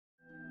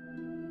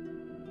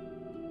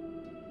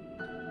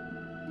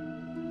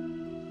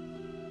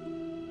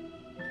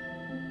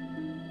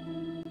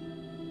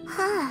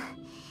Huh.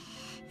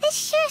 This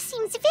sure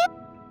seems very...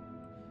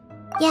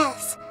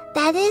 Yes,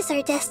 that is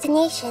our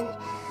destination.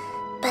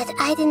 But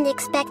I didn't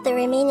expect the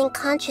remaining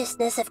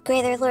consciousness of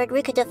Greater Lord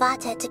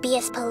Rukkhadevata to be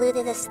as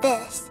polluted as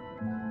this.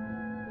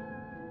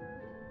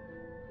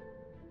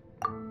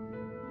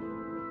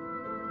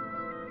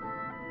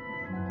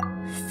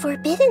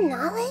 Forbidden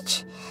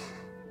knowledge?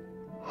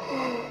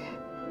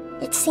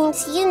 It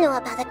seems you know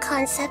about a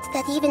concept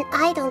that even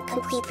I don't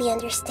completely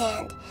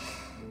understand.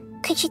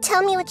 Could you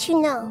tell me what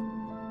you know?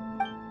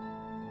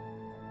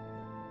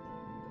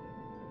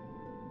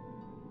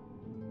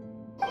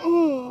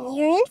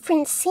 Your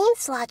inference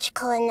seems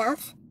logical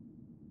enough.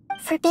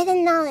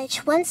 Forbidden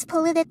knowledge once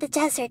polluted the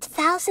desert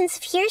thousands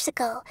of years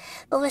ago,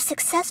 but was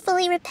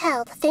successfully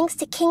repelled thanks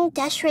to King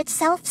Deshret's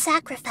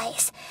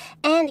self-sacrifice,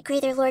 and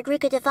Greater Lord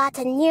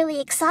Rukkhadevata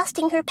nearly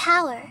exhausting her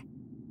power.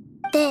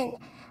 Then,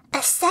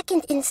 a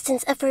second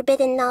instance of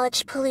forbidden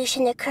knowledge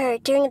pollution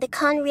occurred during the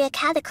Conria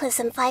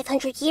Cataclysm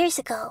 500 years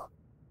ago.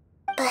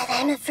 But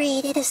I'm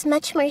afraid it is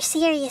much more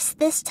serious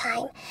this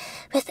time,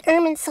 with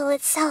Irminsul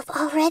itself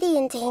already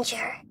in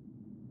danger.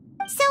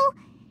 So,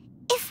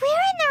 if we're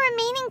in the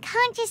remaining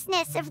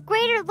consciousness of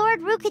Greater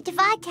Lord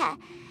Rukkhadevata,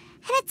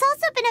 and it's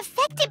also been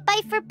affected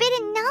by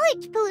forbidden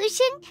knowledge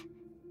pollution,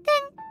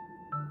 then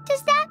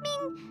does that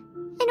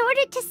mean, in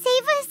order to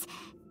save us,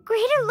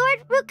 Greater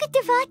Lord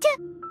Rukkhadevata?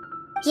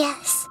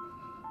 Yes.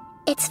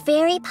 It's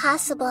very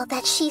possible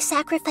that she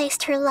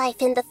sacrificed her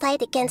life in the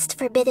fight against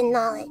forbidden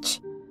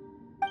knowledge.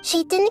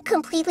 She didn't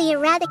completely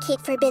eradicate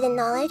forbidden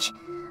knowledge,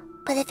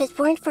 but if it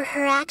weren't for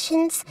her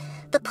actions,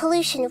 the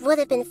pollution would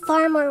have been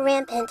far more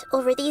rampant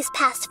over these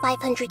past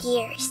 500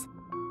 years.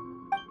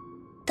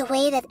 The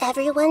way that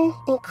everyone,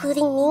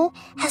 including me,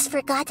 has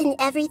forgotten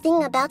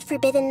everything about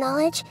forbidden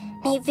knowledge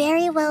may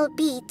very well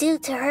be due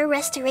to her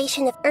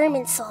restoration of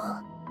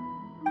Irminsul.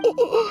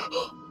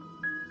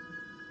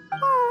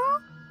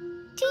 Aww.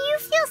 Do you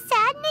feel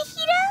sad,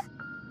 Nahida?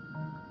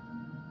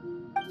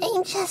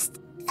 I'm just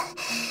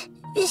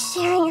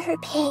sharing her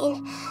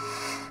pain.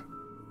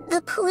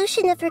 The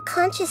pollution of her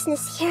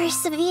consciousness here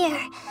is severe.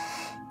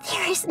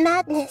 There is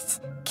madness,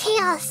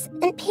 chaos,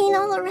 and pain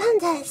all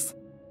around us.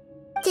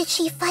 Did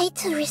she fight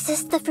to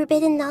resist the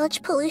forbidden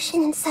knowledge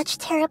pollution in such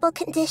terrible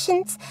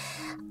conditions,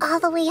 all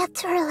the way up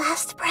to her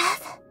last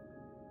breath?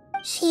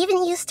 She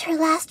even used her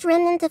last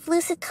remnant of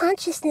lucid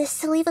consciousness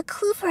to leave a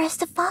clue for us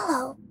to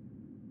follow.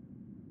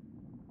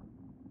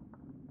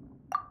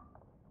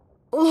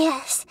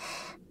 Yes,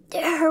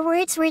 her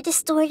words were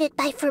distorted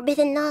by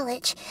forbidden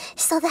knowledge,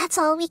 so that's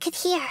all we could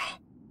hear.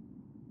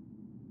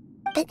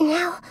 But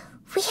now,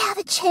 we have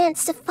a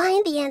chance to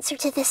find the answer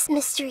to this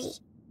mystery.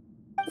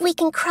 We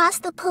can cross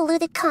the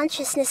polluted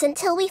consciousness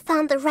until we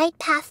found the right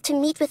path to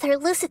meet with her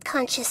lucid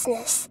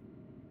consciousness.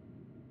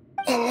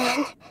 And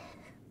then,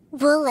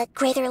 we'll let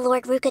Greater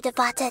Lord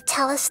Rukkhadevata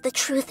tell us the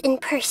truth in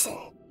person.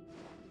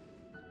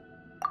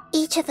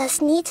 Each of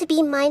us need to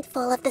be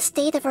mindful of the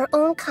state of our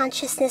own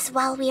consciousness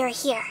while we are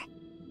here.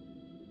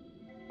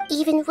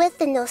 Even with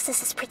the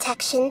Gnosis'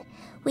 protection,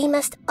 we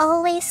must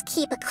always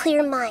keep a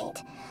clear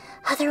mind.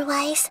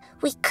 Otherwise,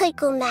 we could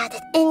go mad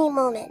at any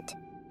moment.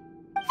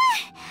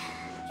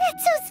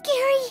 That's so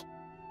scary.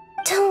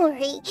 Don't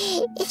worry,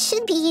 it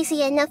should be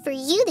easy enough for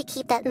you to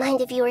keep that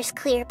mind of yours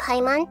clear,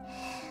 Paimon.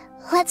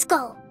 Let's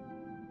go.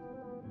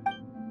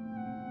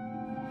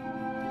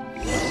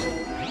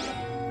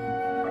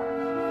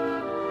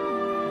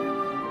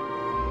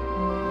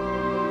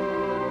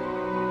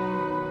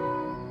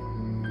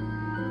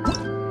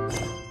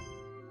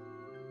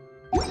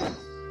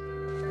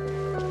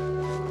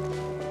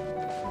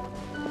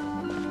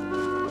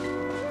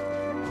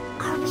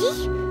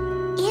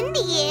 In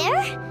the air?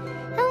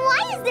 And why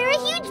is there a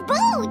huge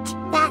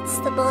boat? That's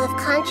the boat of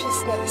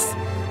consciousness,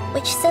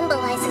 which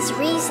symbolizes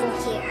reason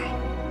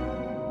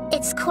here.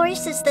 Its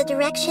course is the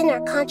direction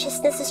our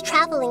consciousness is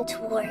traveling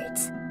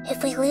towards.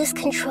 If we lose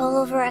control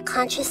over our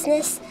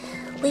consciousness,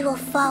 we will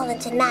fall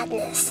into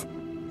madness.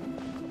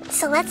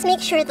 So let's make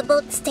sure the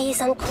boat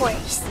stays on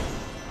course.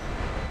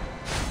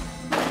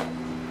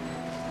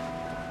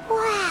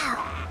 Wow!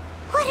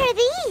 What are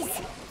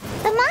these?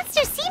 The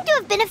monsters seem to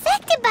have been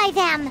affected by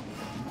them.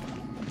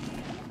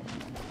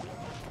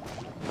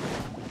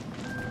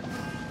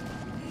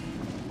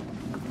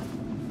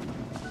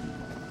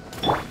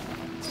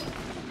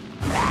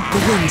 The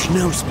wind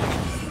knows me.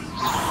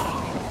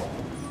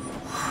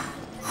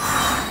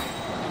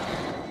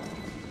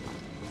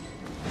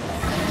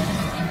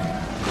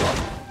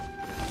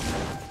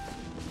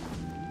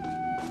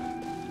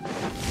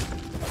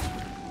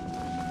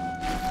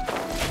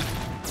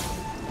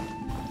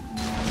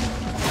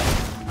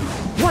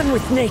 One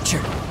with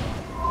nature.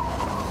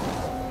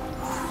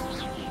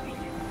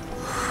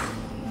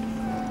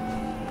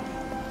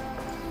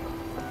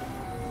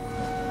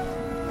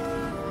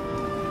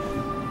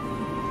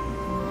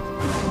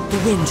 The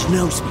wind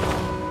knows me.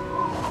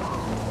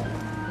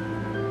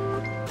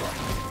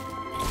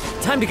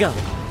 Time to go.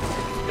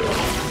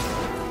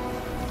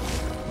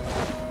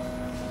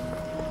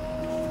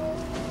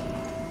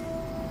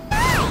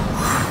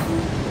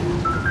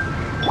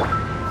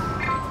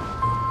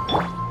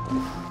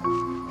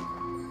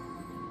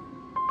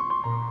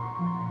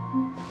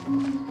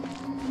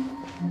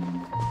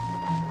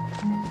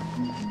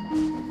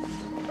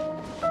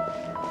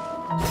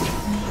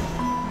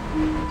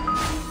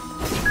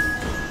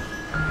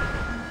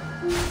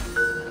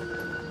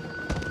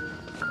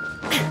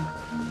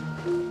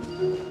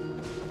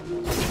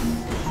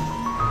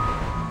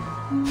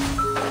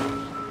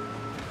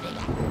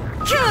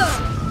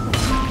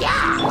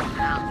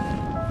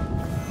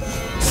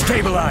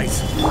 Stabilize!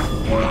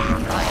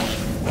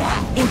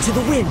 Into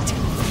the wind!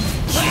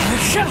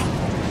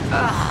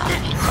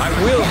 I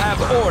will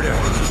have order!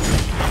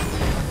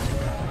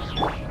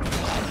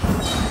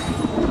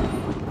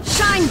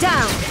 Shine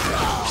down!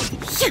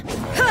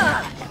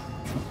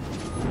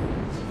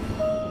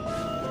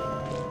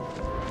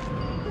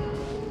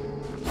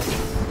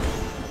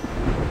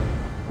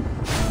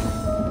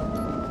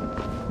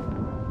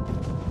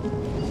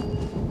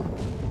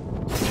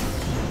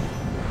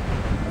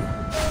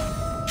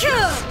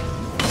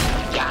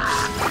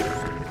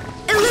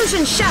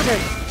 Illusion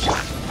shattered!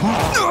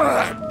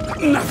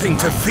 Nothing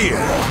to fear!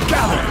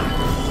 Gather!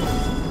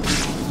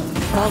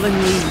 Fallen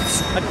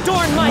leaves,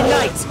 adorn my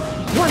night!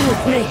 One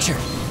with nature!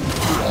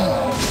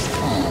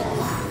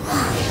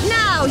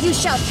 Now you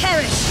shall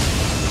perish!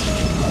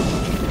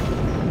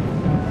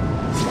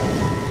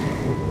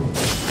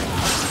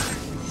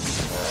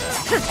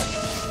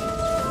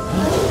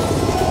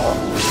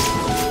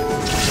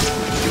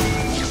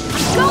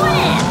 Going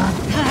in!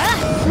 Huh?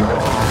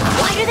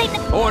 Why do they...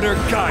 Order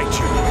guide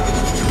you!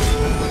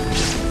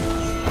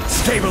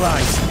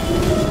 Stabilize!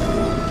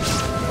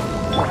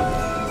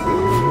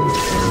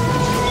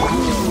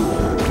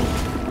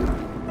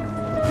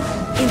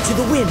 Into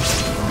the wind!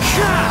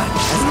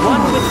 As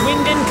one with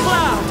wind and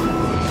cloud!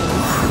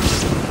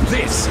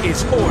 This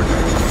is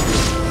order!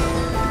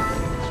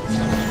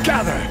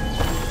 Gather!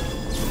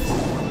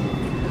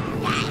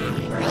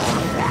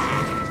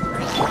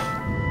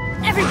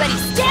 Everybody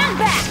stand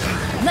back!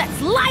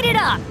 Let's light it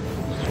up!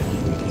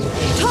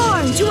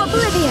 Torn to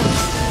oblivion!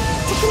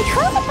 To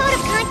control the boat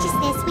of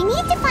consciousness, we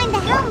need to find the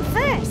helm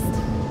first.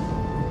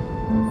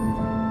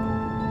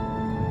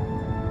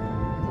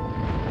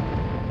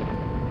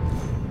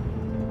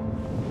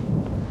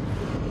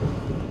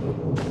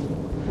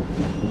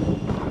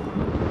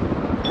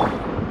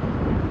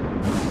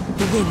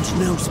 The wind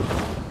knows me.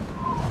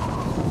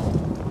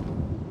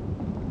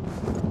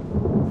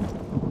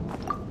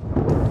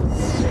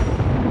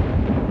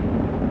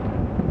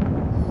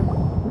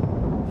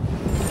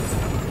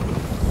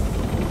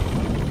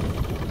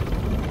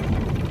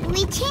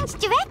 We changed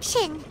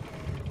direction.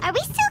 Are we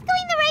still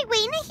going the right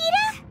way,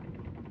 Nahida?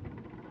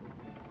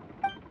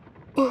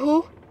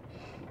 Mm-hmm.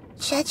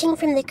 Judging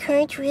from the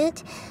current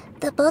route,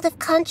 the boat of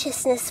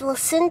consciousness will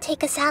soon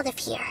take us out of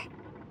here.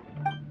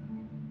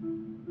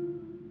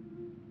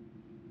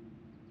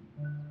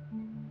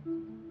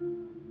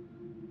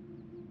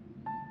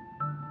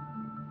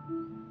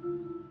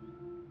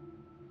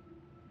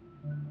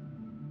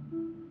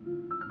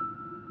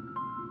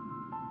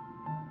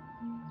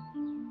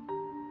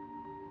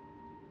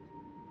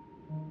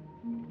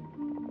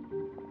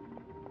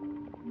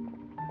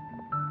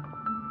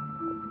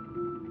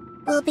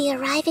 We'll be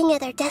arriving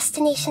at our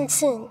destination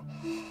soon.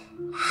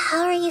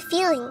 How are you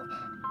feeling?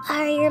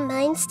 Are your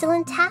minds still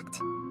intact?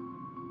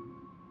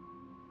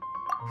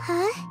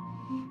 Huh?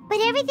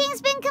 But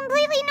everything's been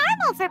completely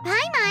normal for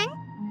Paimon.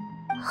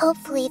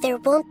 Hopefully there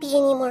won't be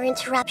any more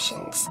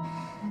interruptions.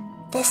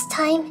 This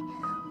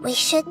time, we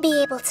should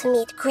be able to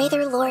meet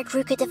Greater Lord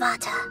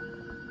Rukkhadevata.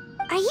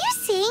 Are you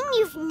saying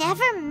you've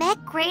never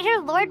met Greater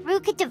Lord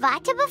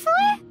Rukkhadevata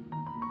before?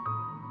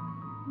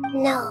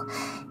 No.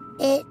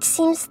 It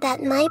seems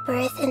that my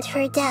birth and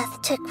her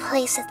death took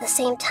place at the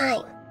same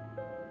time.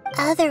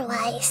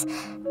 Otherwise,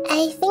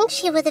 I think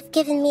she would have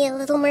given me a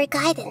little more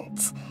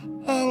guidance,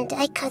 and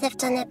I could have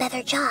done a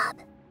better job.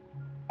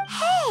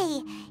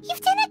 Hey,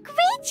 you've done a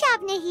great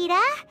job,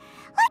 Nahida!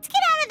 Let's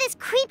get out of this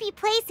creepy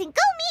place and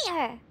go meet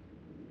her!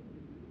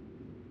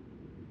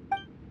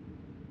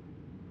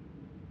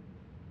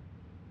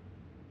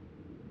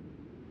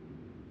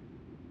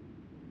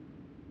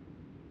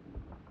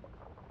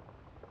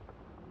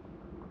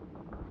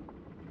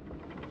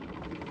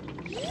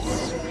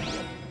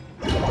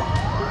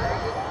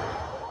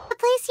 The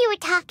place you were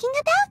talking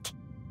about?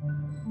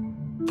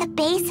 The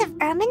base of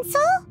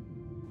Irminsul?